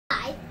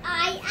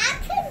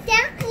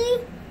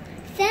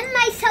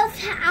myself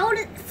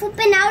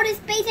flipping outer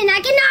space and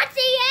I cannot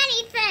see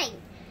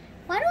anything.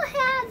 Why do I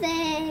have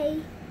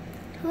a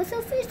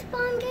torso fish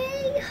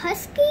Bongay,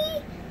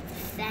 Husky,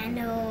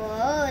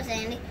 Sandals,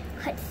 and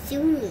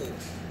Katsumi?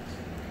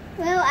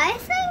 Well, I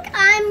think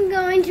I'm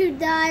going to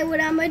die.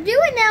 What I'm going to do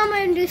it now, I'm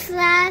going to do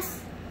slash.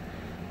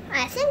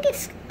 I think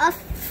it's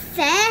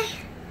effect.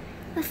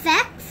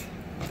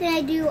 Then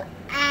I do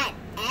at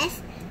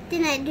S.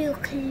 Then I do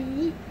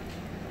clear.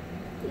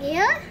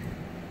 Here.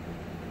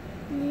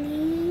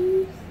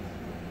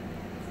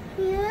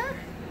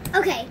 Okay.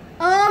 Okay.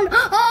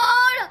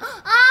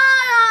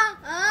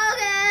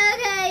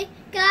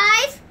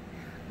 Guys,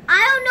 I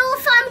don't know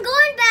if I'm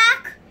going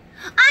back.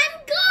 I'm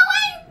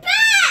going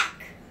back!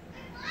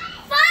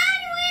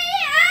 Finally,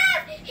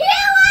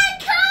 here I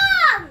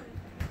come!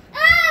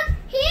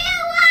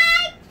 Here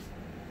I...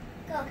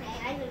 Okay,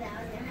 I knew that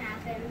was going to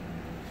happen.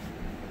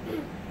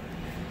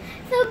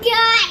 So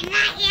guys, I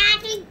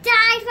actually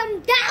died from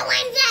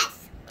doing this!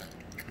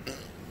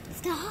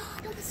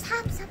 Stop,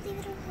 leave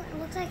it alone. It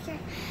looks like you're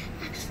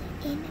actually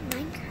in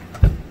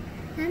Minecraft.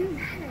 Doesn't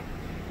matter.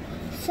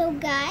 So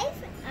guys,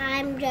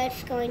 I'm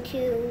just going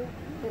to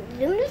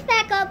zoom this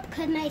back up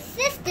because my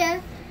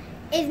sister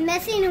is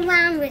messing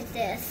around with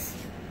this.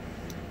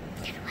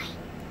 Get away.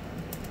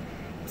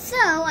 So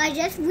I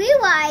just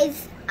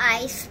realized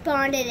I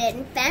spawned it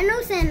in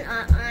Thanos and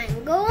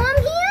I'm going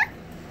here.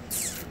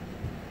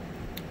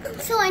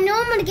 So I know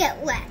I'm going to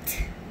get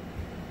wet.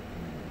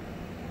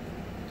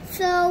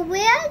 So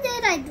where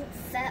did I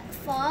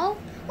fall?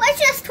 Let's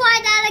just try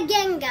that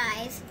again,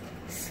 guys.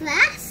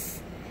 Slash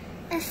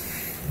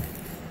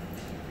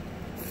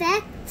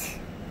effect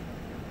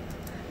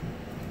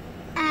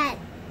at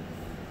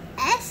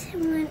S.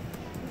 We're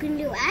going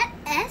to do at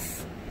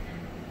S.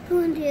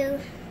 We're going to do,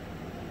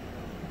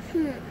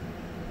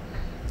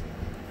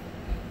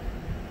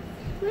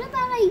 what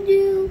about I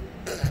do,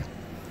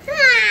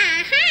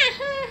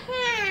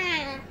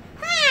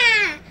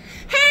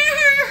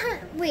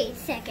 wait a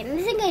second,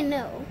 I think I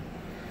know.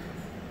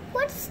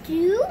 Let's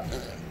do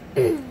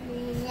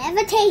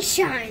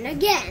levitation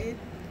again.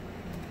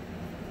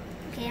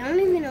 Okay, I don't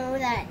even know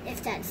that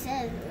if that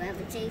says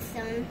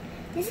levitation.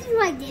 This is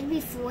what I did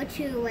before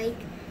to like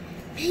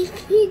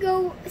make me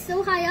go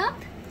so high up.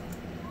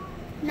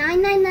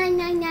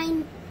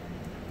 99999.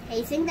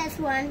 I think that's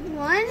one.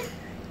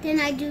 Then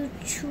I do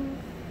true.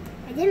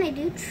 And then I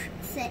do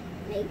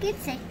make it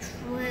say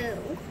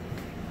true.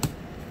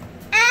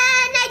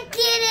 And I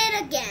did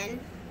it again.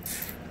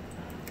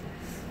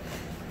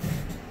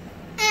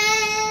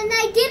 And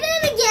I did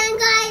it again,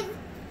 guys.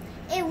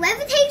 It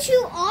levitates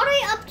you all the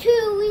way up to,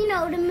 you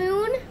know, the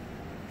moon.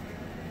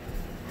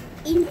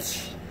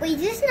 Wait,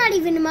 this is not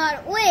even a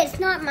mod. Wait, it's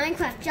not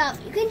Minecraft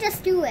Java. You can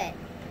just do it.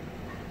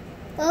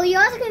 Well,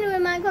 you're also going to do it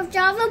in Minecraft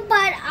Java,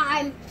 but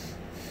I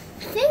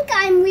think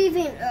I'm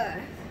leaving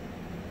Earth.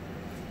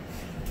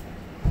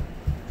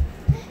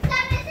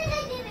 I think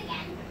I did it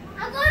again.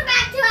 I'm going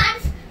back to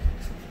outer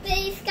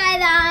space,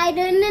 guys. I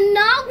did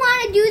not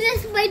want to do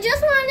this, but I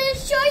just wanted to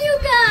show you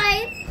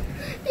guys.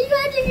 You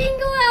guys can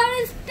go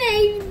out of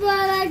space,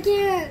 but I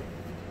can't.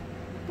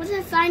 Once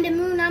I find the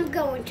moon, I'm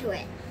going to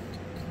it.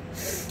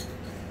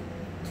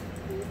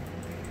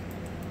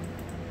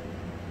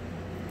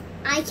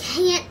 I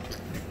can't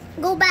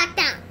go back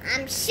down.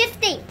 I'm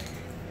shifting.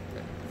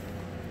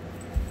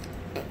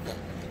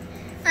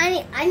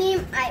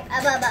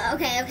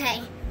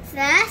 Okay.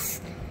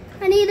 Fast.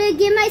 I need to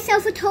give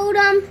myself a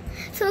totem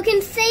so it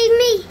can save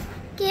me.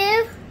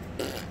 Give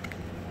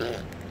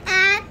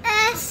at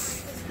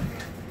S.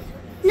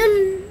 No.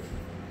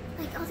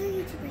 Like other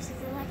YouTubers, if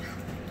they're like,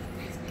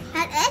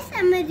 at S,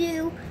 I'm gonna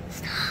do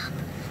stop.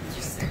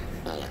 You stop.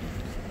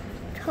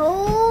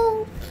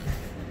 Totem.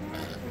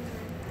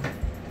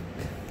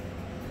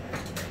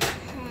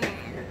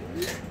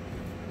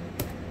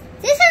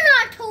 This is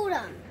not a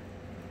totem.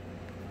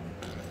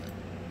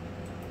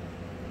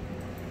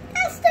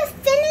 That's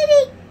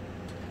Definity.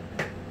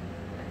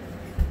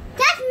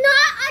 That's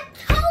not a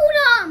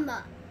totem.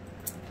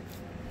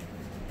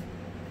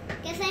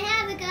 Guess I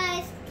have it,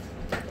 guys.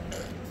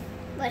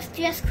 Let's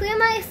just clear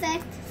my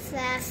effect.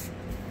 Slash.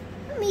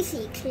 Let me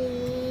see.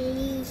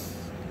 Clear.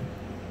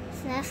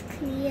 Slash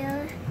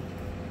clear.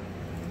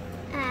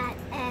 At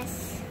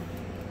S.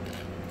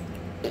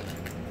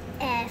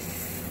 S.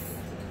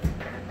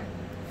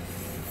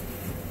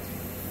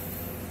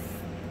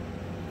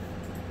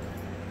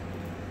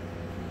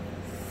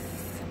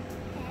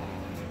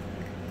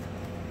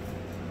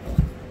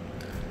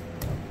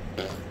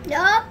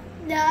 Nope.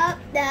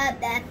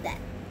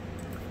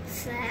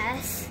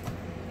 Slash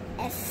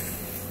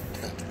effect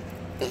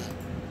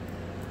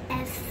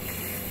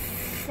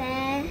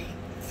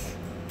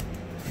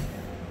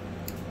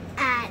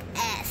at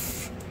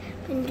S.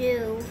 And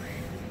do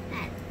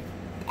at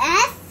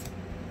S.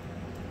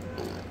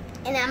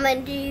 And I'm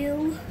gonna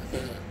do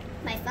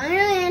my final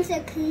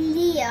answer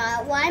clear.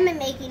 Why am I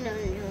making no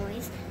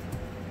noise?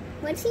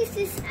 Let's see if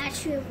this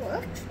actually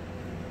works.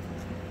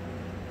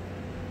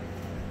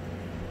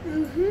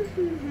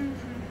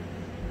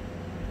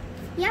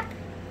 Yep.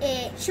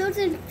 it shows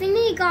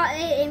Infinity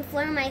Gauntlet in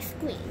front of my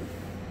screen.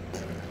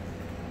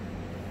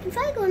 If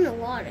I go in the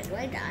water, do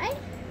I die?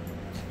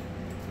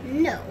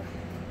 No.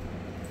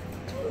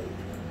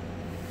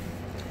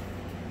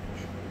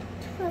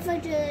 If I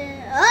just...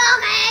 Okay,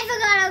 I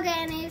forgot.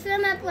 Okay, I need to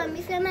swim up. Let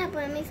me swim up.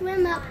 Let me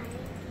swim up.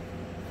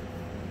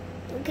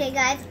 Okay,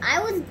 guys, I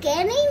was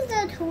getting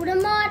the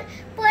totem mod,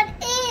 but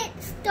it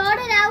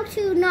started out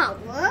to not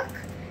work.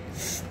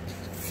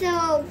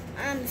 So,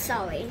 I'm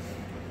sorry.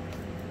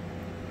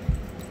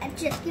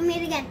 Just give me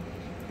it again.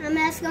 I'm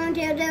just going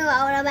to do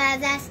all about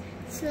this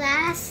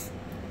slash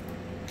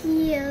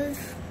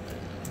give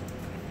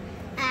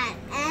at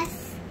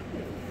S.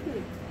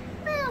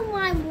 Well,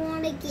 I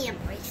want to give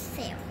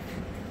myself.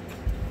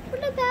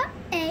 What about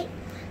A?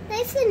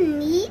 Nice and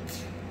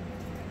neat.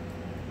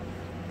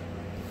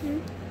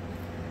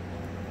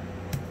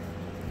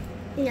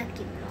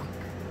 Lucky block.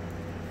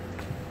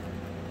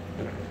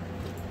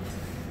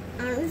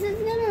 This is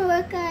gonna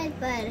work, guys,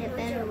 but it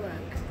better work.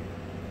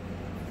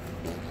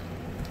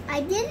 I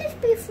did this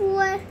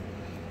before,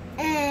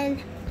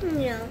 and you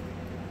know,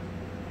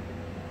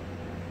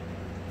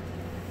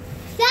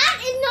 that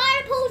is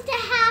not supposed to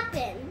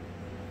happen.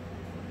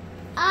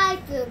 I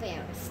feel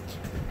embarrassed.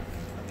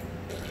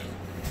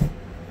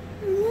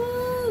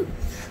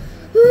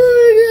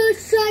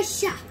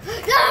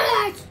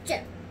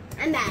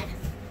 I'm mad.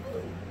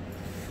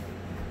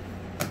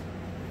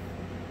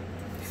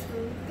 So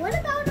what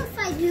about if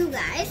I do,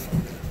 guys?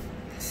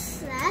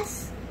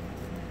 Let's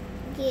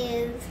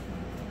give.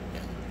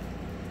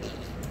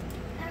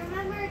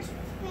 Remember to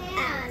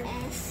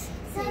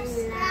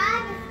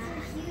subscribe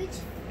if you're huge.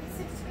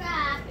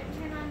 Subscribe and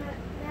turn on the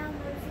bell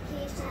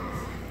notifications,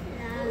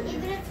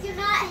 even if you're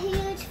not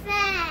huge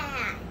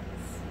fans.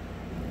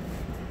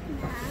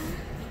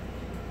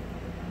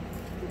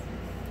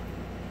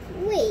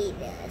 Wait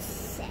a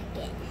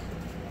second.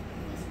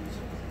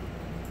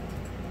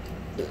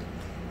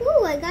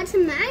 Ooh, I got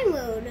some mine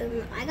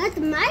road. I got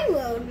the mine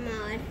road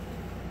mod.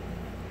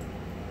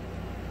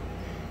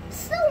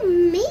 So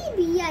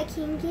maybe I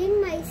can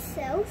give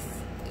myself.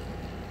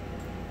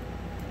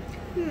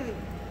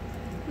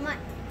 What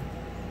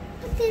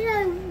did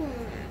I want?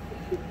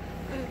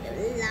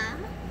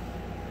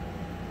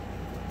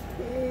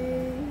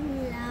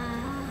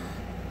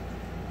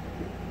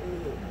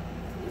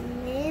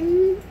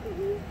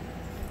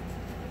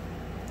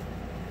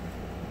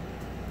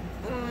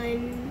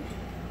 On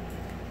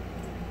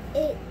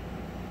it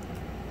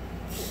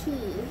T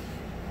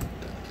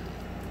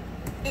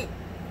and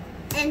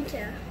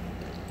enter.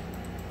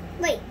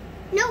 Wait,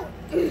 no.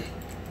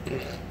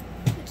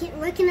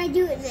 What can I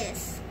do with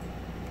this?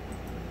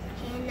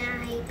 Can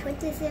I put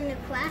this in the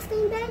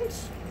crafting bench?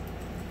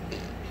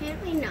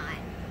 Apparently not.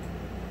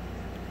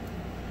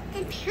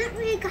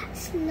 Apparently I got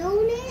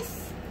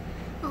slowness.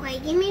 Okay,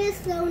 give me the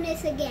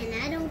slowness again.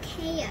 I don't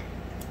care.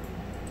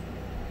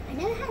 I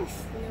never had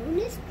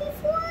slowness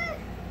before.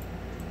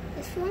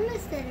 The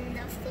slowness does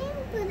nothing,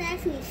 but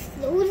actually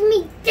slows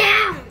me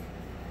down.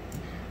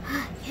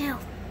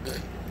 Help.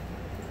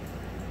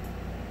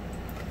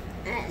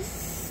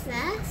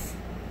 Assess.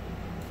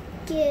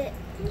 Give.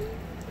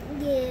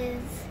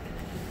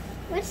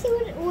 Let's see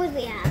what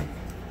we have.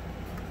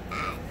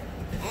 At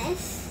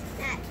S.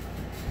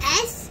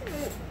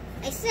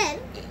 I said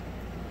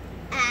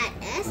at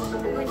S.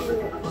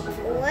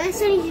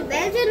 What's anything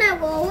better than that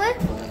roller?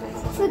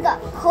 We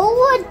got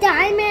Cola,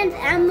 Diamond,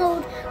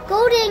 Emerald,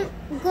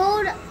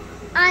 Gold,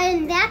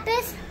 Iron,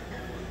 Lapis,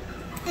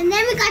 and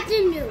then we got the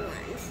new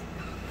ones.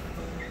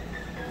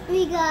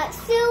 We got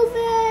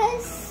Silver,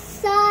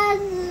 Sun.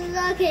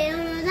 Okay, I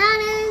don't know what that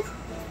is.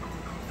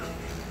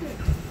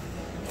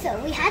 So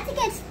we had to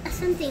get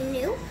something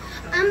new.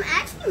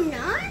 Actually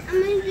not.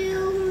 I'm gonna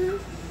do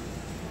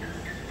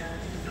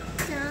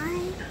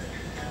die.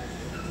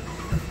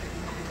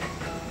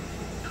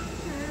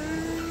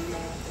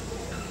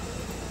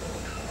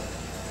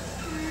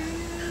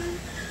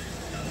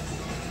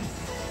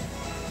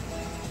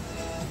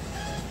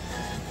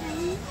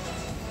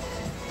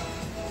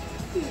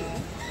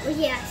 Oh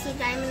yeah, I see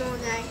diamond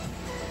old guy.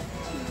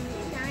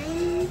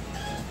 Diamond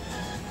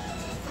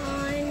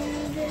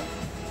and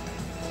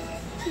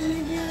I'm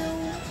gonna do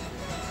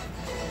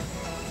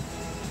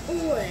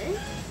ore.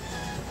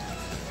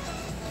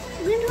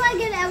 We're gonna try to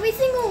get every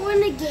single ore in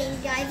the game,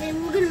 guys, and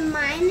we're gonna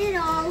mine it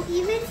all,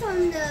 even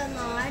from the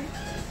mod.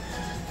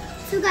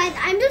 So guys,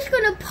 I'm just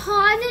gonna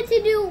pause it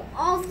to do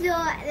all of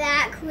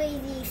that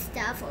crazy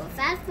stuff, or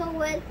fast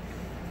forward.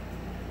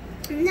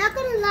 I'm not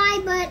gonna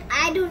lie, but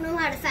I don't know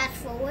how to fast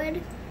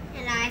forward,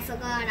 and I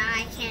forgot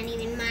I can't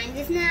even mine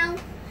this now.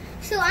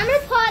 So I'm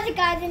gonna pause it,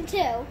 guys, in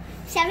 2.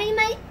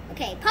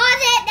 Okay,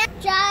 pause it!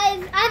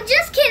 Guys, I'm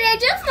just kidding, I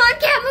just want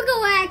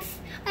Chemical X.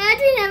 I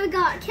actually never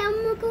got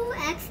Chemical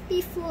X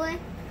before.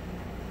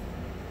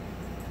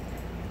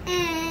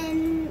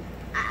 And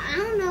I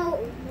don't know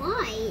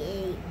why.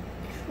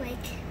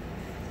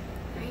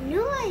 I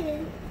know I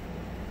didn't.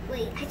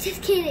 Wait, I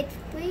just can't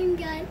explain,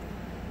 guys.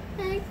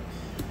 We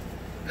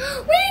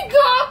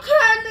got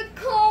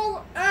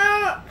Chemical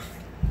X!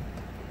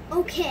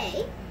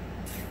 Okay.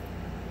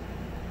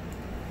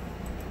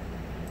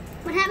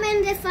 What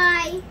happens if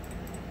I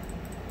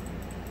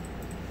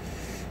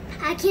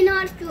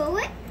cannot throw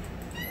it?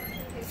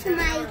 It's So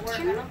gonna my never work.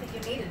 I don't think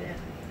you needed it.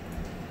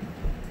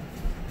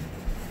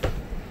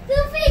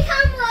 Luffy,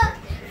 come look!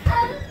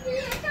 Luffy,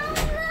 come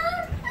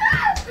look!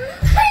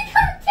 I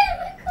got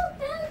chemical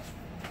eggs!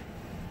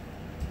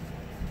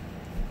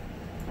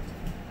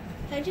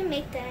 How'd you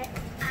make that?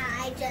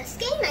 I just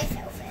gave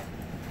myself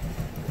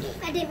it.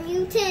 I did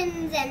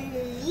mutants and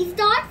these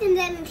dots and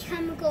then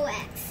chemical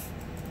X.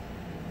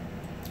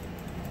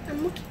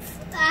 I'm looking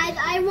for,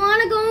 I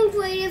want to go and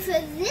create it for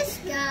this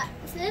guy,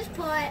 for this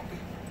part.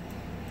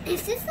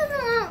 If this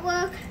doesn't want to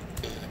work,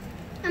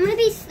 I'm gonna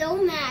be so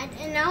mad,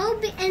 and I'll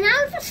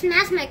just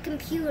smash my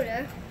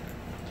computer.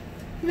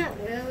 Not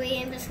really.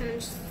 I'm just gonna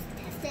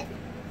test it.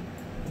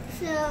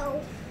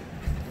 So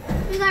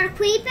we got a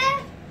creeper.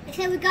 I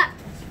said we got.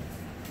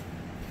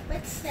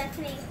 What's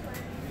Stephanie?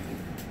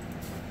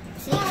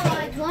 See,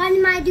 what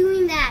am I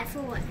doing that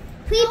for?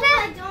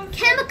 Creeper.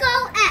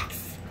 Chemical X.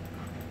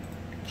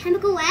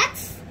 Chemical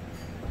X.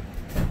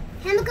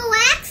 Chemical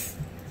X.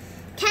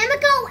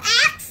 Chemical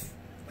X.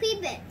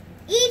 Creeper.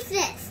 Eat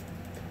this.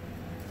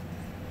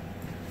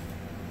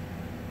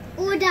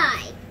 Or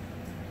die.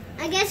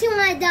 I guess you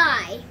want to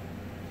die.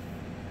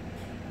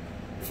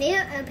 See,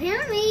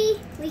 apparently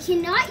we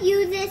cannot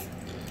use this,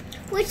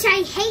 which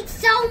I hate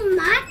so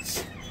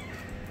much.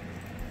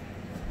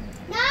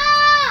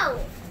 No!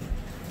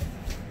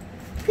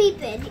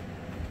 Creepy.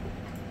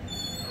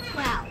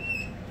 Wow.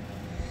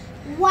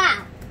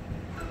 Wow.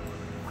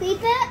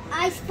 Creeper,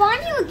 I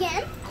spawn you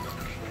again,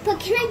 but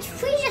can I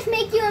please just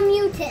make you a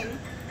mutant?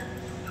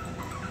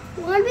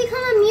 Want to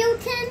become a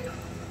mutant?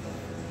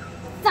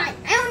 Fine,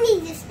 I don't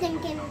need this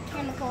stinking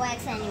chemical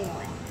X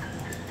anymore.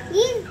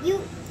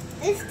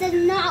 This does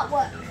not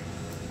work.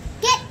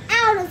 Get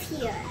out of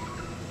here.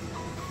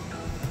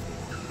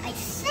 I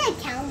said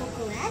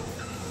chemical X.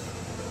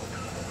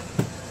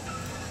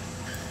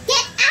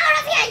 Get out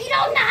of here, you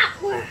do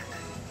not work.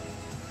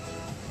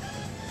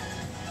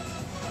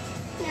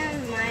 Never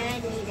mind, I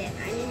need it.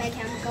 I need my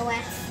chemical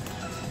X.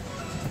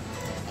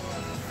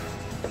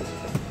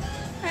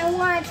 I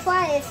want to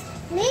try this.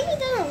 Maybe it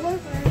doesn't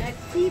work on a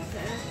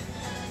creeper.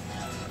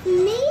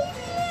 Maybe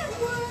it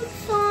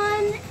works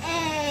on a.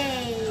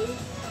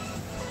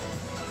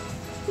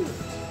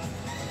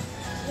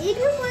 Maybe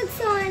it works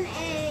on a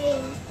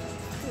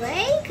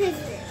stray, because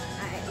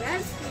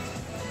that's.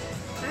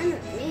 I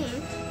don't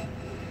mean.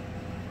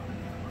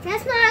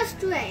 That's not a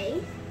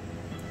stray.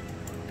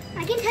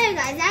 I can tell you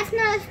guys, that's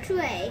not a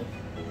stray.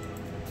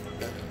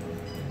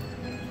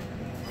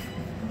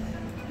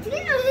 You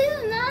know, this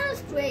is not a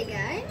stray,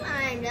 guys.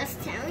 I'm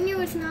just telling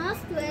you it's not a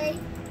stray.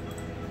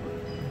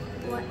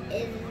 What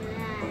is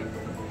that?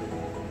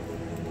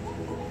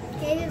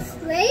 Okay, the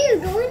stray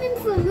is going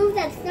into a move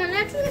that's not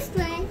actually a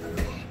stray.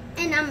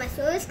 And I'm gonna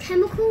throw this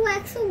chemical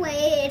X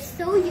away. It's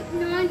so it's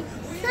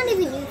not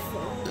even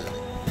useful.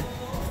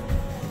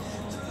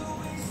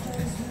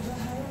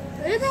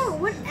 What about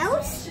what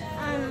else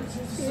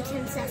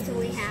mutant stuff do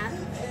we have?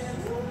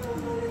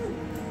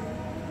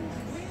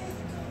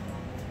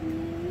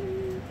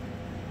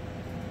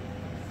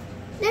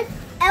 That's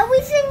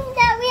everything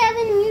that we have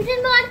in the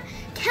mutant mod.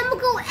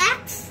 Chemical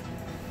X.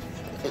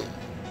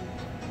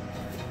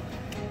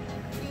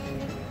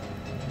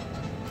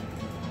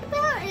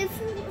 About if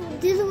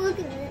does it work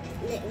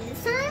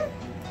this time?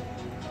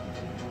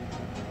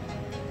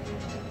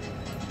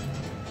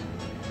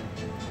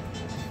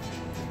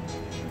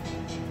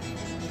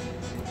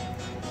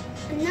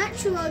 I'm not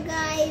sure,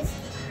 guys.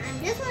 I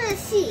just want to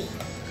see.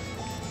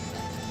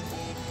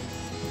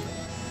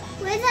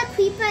 Where's that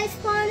creeper I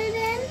spawned it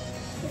in?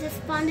 Is it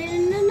spawned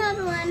in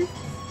another one?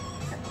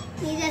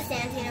 He's just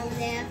dancing over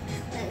there.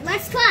 But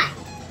let's try.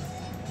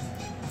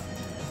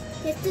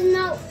 This does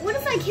not. What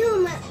if I kill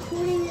him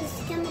holding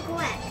this chemical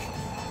X?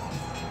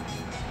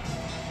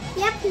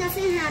 Yep,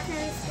 nothing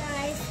happens,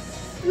 guys.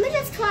 Let me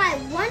just try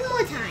one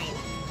more time.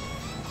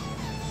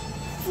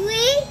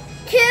 3,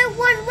 2, 1,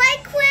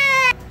 right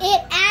click!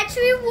 It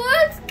actually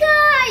works,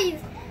 guys!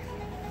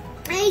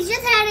 I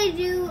just had to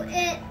do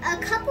it a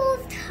couple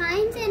of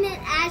times and it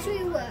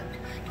actually worked.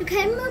 The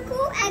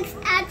chemical X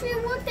actually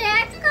worked. I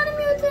actually got a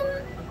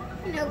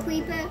mutant. No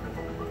creeper.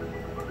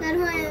 That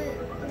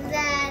one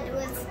that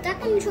was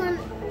stuck in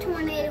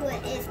tornado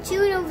is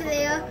chewing over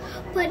there.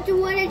 But the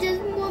one that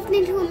just morphed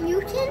into a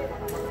mutant,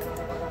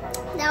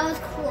 that was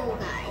cool,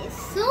 guys.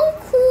 So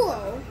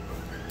cool.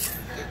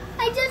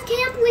 I just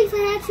can't believe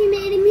I actually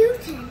made a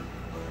mutant.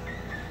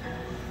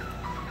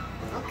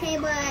 Okay,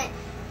 but I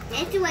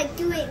have to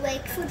do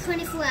it for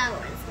 24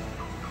 hours.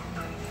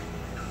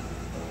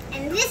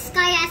 And this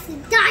guy has to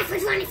die for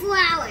 24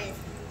 hours.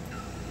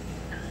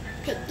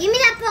 Okay, give me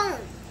that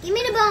bone. Give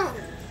me the bone.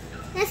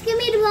 Let's give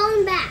me the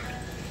bone back.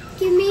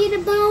 Give me the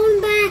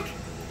bone back.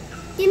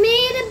 Give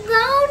me the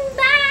bone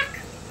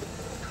back.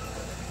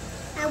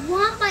 I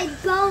want my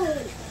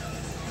bone.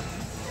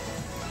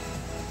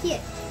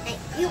 Here. Hey,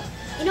 you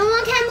don't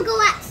want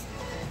chemical X.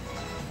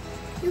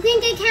 You can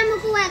get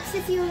chemical X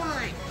if you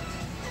want.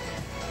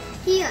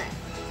 Here.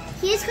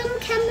 Here's some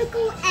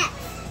chemical X.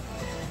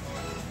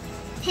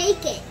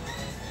 Take it.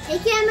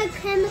 Take it,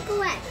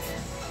 chemical X.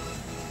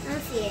 I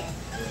don't see it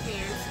in his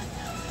hands.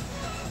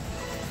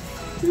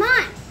 Come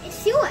on,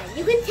 it's yours.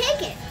 You can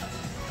take it.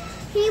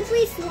 Can you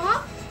please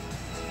swap?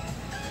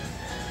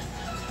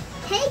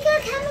 Take your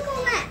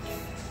chemical X.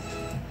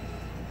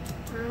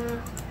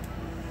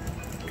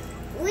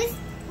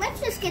 Let's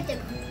just get the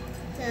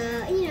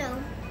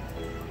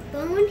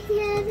bone he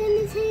has in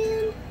his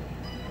hand.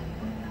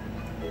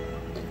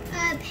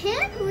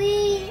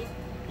 Apparently,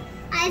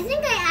 I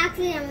think I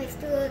accidentally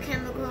threw a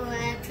chemical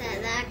X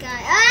at that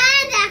guy.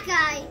 Ah, that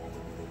guy!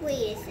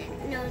 Wait a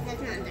second. No,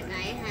 that's not the guy. I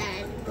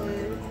had a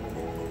bone.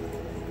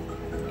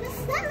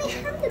 Just let me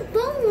have the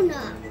bone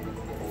up.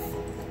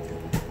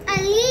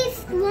 At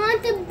least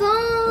want the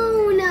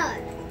bone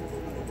up.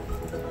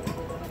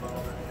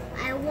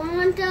 I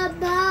want the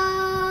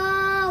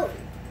bone.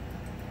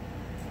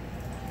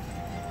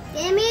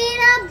 Give me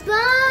the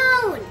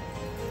bone.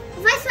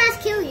 If I smash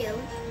kill you.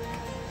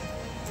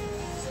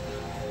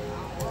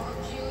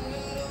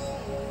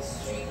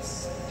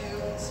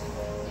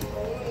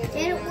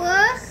 Did it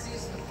work?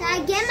 Did I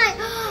get my...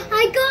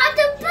 I got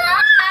the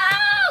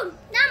bone!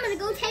 Now I'm going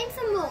to go take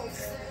some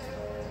wolves.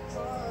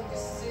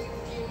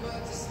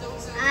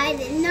 I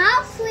did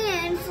not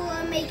plan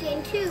for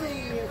making 2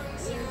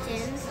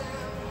 mutants.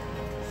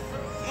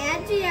 I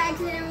actually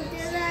accidentally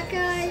did that,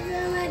 guys. What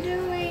am I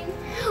doing?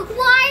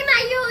 Why am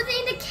I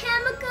using the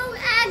chemical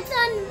X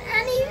on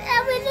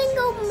every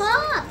single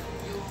mob?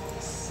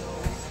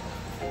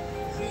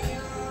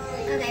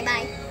 Okay,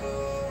 bye.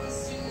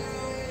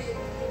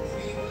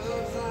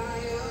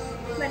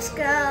 Let's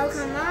go.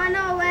 Come on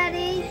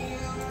already.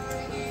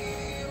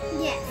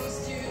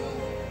 Yes.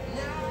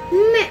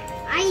 Meh.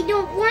 I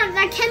don't want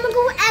that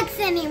chemical X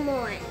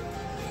anymore.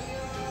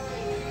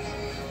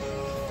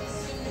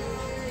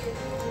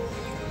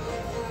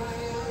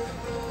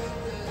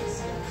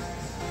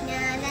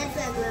 Nah, that's a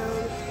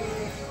road.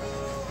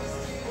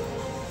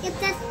 Yep,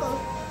 let's go.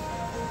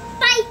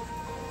 Bye.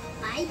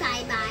 Bye,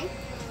 bye, bye.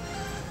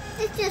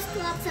 Let's just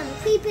drop some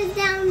creepers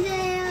down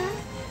there.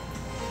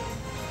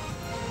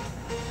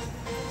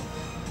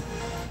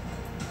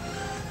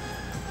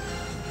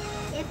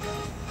 Yep.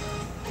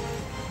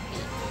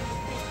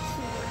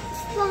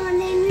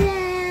 Spawning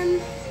them.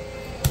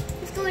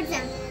 Let's go with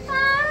them.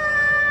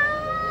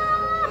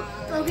 Ah!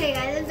 Okay,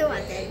 guys, let's do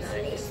what dead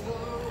bodies.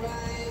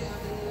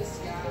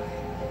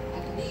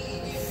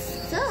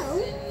 So,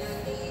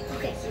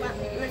 okay, well,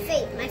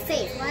 my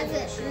face, why is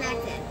it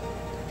connected?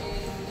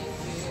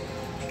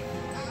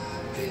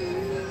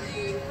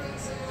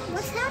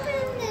 What's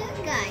happening there,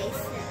 guys?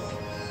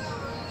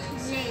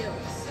 No,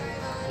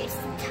 it's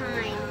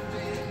time.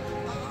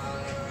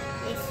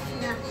 It's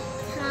the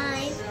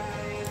time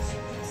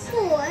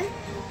for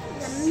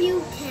the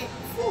mutant,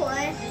 for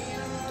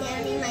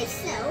getting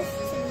myself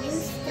some new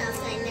stuff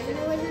that I never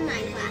knew was in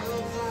Minecraft.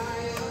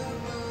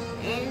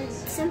 And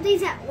some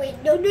things that, wait,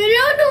 no,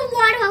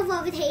 water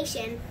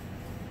levitation.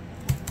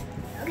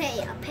 Okay,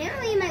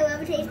 apparently my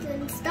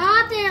levitation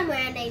stopped and I'm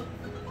landing.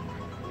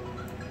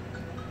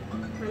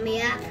 Let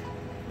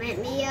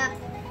me up.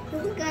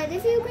 Look, guys,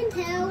 if you can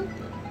tell,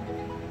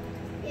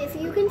 if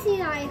you can see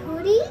my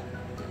hoodie,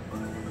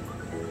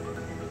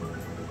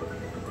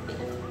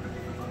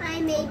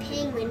 I'm a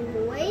penguin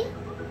boy.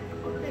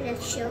 I'll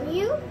just show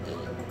you.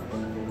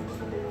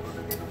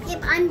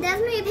 Yep, I'm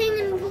definitely a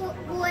penguin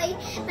boy.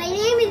 My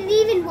name is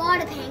even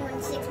Water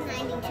Penguin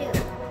 692.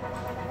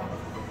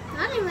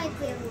 Not in my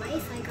real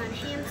life. I got a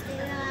hamster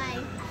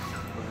eye.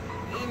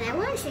 And I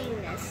want to change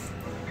this.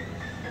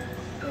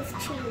 Let's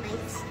change my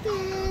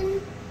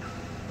skin.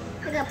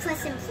 I got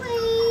plus and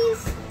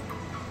plays.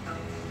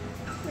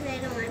 But I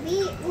don't want to be.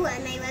 Ooh, I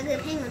made regular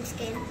penguin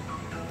skin.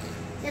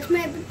 That's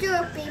my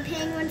derpy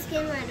penguin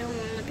skin where I don't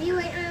want to be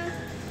right now.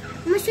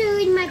 I'm going to show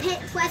you my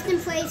plus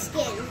and play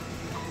skin.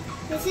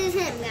 This is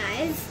him,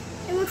 guys.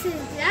 It looks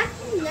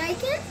exactly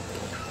like it.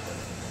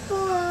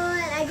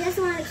 But I just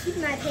want to keep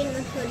my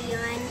penguin hoodie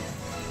on.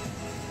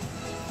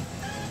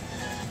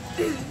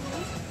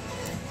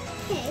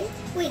 Okay.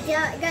 Wait,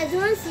 guys, you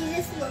want to see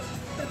this? Look.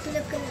 So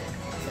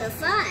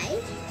if I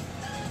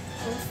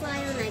will fly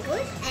when I go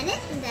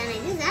edit, and then I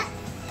do that.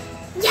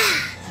 Yeah!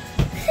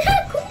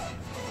 Cool!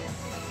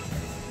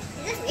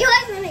 I just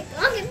realized when I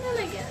go and then I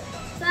go.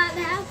 That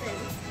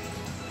happens.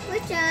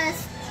 Which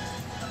just...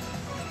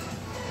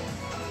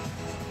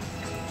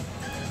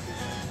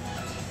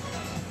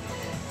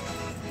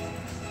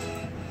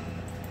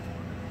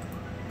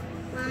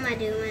 What am I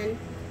doing?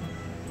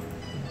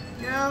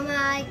 Oh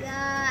my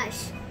gosh.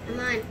 Come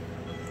on.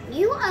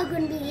 You are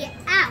going to be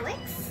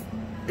Alex.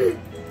 And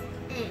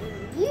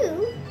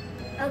you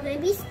are going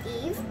to be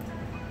Steve.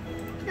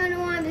 I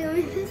don't want to be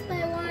doing this, but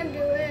I want to do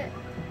it.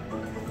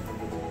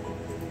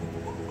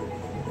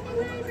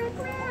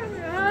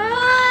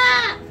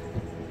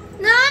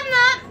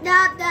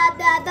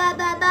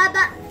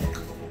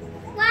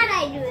 Why'd I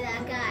do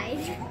that,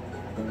 guys?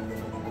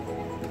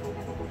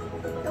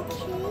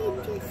 Okay, I'm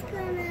just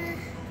gonna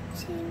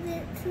change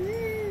it to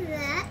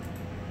that.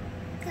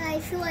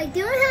 Guys, so I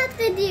don't have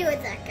to deal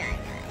with that guy,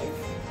 guys.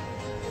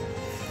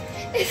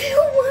 If you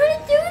want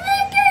to do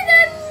that, guys,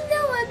 I'm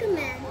no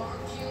recommend.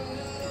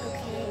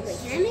 Okay, wait,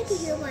 can I make a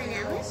heal by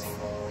now?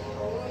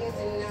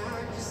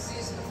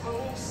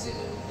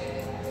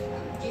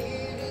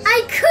 I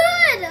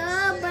could,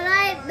 but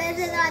I messed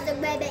it on the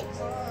baby.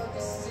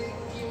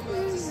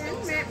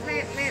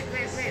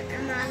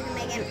 I'm not gonna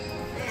make it.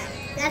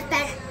 That's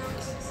better.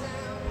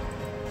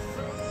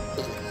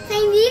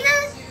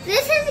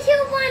 This is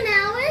heal one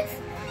Alex,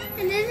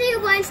 and this is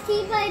heal one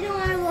Steve, but I don't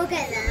want to look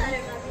at them.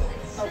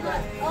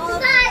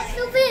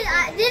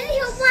 This is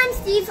heal one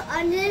Steve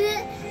under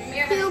it.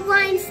 Heal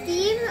one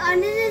Steve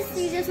under this.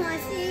 You just want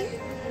to see.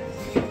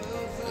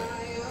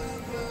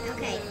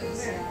 Okay.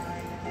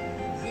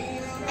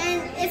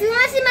 And if you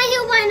want to see my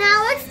heal one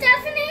Alex,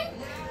 Stephanie,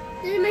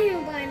 this is my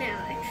heal one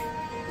Alex,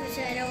 which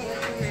I don't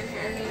recommend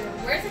having.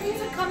 Where's the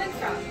music coming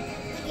from?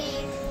 The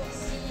game.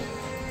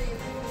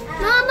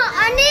 Mama,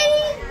 I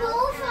need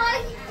both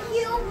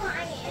heal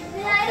one,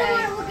 but I don't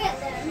want to look at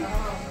them.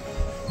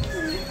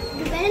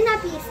 You better not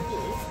be a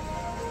Steve.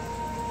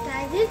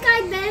 Guys, this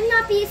guy better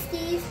not be a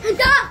Steve.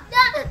 No!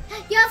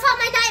 You're from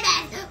my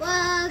nightmares!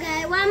 Well,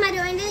 okay, what am I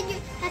doing?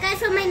 That guy's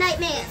from my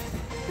nightmares.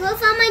 You're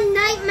from my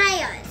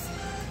nightmares.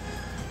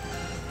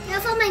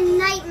 You're from my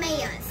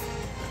nightmares.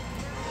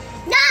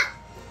 No!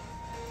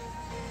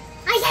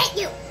 I hate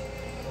you!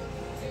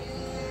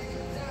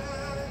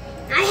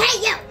 I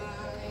hate you!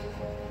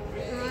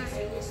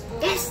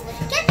 Yes,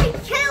 get the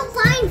kill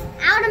vines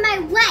out of my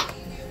way!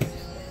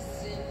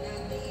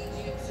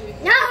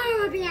 No,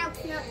 be out!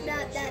 No.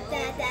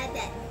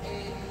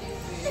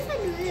 If I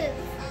do this,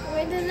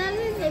 wait, the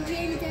numbers are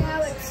going to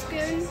how it's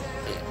screwed.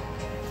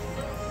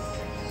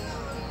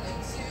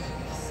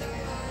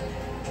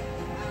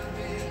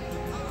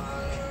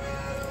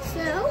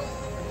 So,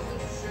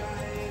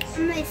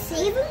 I'm gonna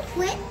save and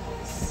quit.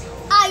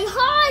 I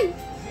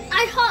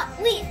heart.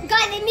 Wait,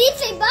 guys, I need to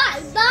say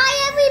bye. Bye,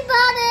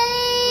 everybody.